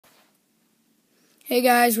Hey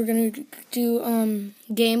guys, we're gonna do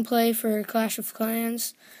gameplay for Clash of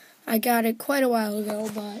Clans. I got it quite a while ago,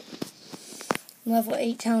 but I'm level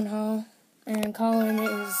 8 Town Hall, and Colin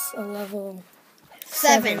is a level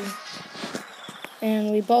 7.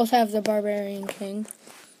 And we both have the Barbarian King.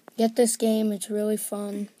 Get this game, it's really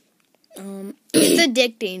fun. It's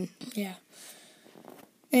addicting. Yeah.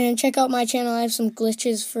 And check out my channel, I have some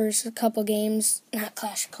glitches for a couple games. Not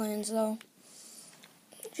Clash of Clans though.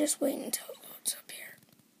 Just wait until it loads up here.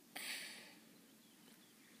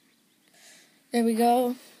 There we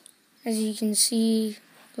go. As you can see,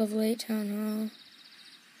 level 8 Town Hall.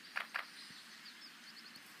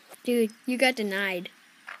 Dude, you got denied.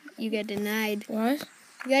 You got denied. What?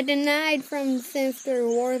 You got denied from Sinister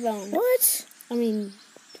Warzone. What? I mean,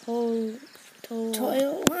 Toil?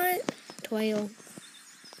 What? Toil.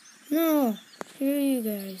 No. Screw you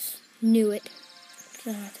guys. Knew it.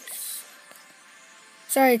 God,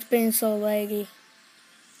 sorry it's been so laggy.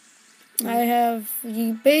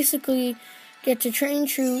 You basically get to train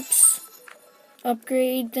troops,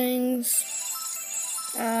 upgrade things.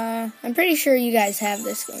 I'm pretty sure you guys have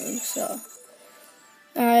this game, so.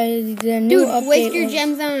 The new update waste your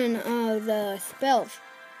gems on the spells.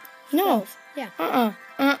 No. Yeah.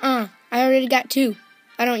 I already got 2.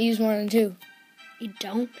 I don't use more than 2. You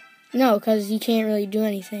don't? No, because you can't really do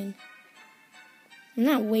anything. I'm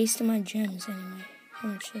not wasting my gems anyway. How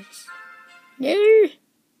much is this? No.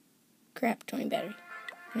 Crap, 20 battery.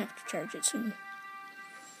 I'm gonna have to charge it soon.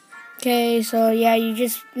 Okay, so yeah, you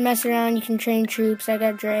just mess around. You can train troops. I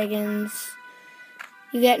got dragons.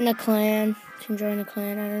 You get in a clan. You can join a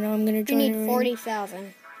clan. I don't know. I'm gonna join. You need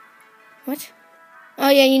 40,000. What? Oh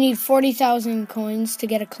yeah, you need 40,000 coins to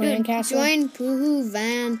get a clan castle. Join Puhu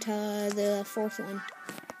Vanta, the 4th one.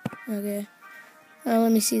 Okay.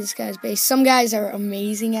 Let me see this guy's base. Some guys are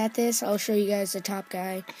amazing at this. I'll show you guys the top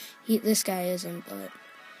guy. This guy isn't, but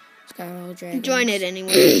he's got all dragons. Join it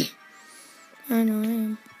anyway. I know I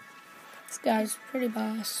am. This guy's pretty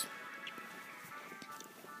boss.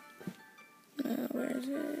 Where is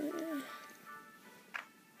it?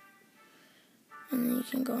 And then you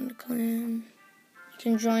can go into clan. You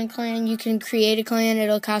can join clan. You can create a clan.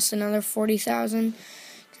 It'll cost another 40,000.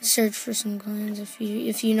 Search for some clans if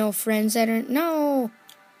you know friends that are It's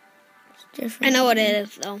different. I know what it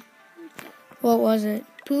is though. What was it?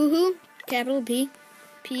 Puhu, capital P,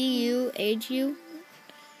 P-U-H-U.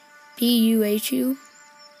 P-U-H-U.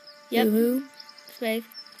 Yep. Puhu. Space.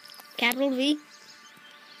 Capital V.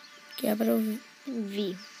 Capital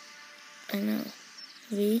V. I know.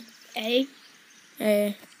 V. A.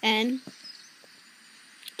 A. N.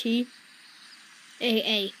 T.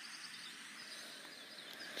 A.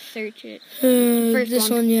 Search it. This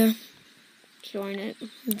one, yeah. Join it.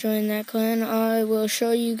 Join that clan. I will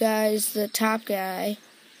show you guys the top guy.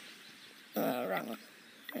 Wrong one.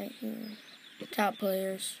 Right here. Top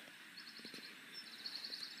players.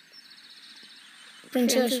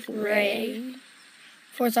 Princess Ray.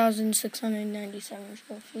 4,697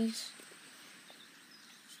 trophies.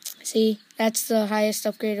 See, that's the highest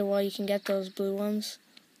upgraded wall. You can get those blue ones.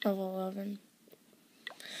 Level 11.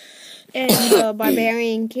 And the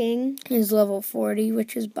Barbarian King is level 40,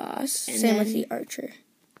 which is boss. And same with the Archer.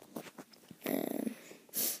 And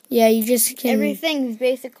yeah, you just can. Everything's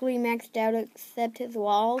basically maxed out except his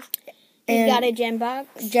walls. He's got a gem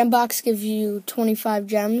box. Gem box gives you 25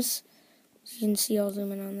 gems. So you can see, I'll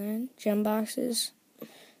zoom in on that. Gem boxes. And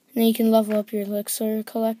then you can level up your elixir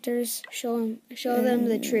collectors. Show them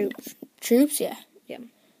the troops. Troops, yeah. Yeah. And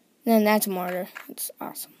then that's mortar. It's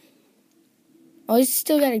awesome. Oh, he's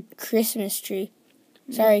still got a Christmas tree.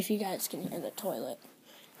 Sorry if you guys can hear the toilet.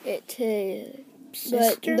 But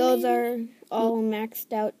those are all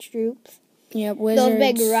maxed out troops. Yep, wizards. Those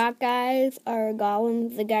big rock guys are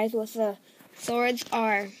golems. The guys with the swords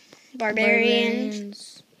are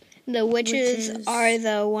barbarians. The witches are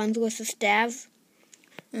the ones with the staves.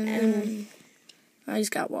 And he's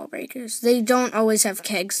got wall breakers. They don't always have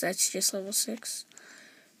kegs. That's just level 6.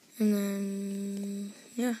 And then,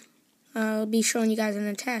 yeah. I'll be showing you guys an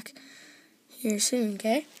attack here soon,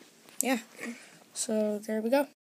 okay? Yeah. So, there we go.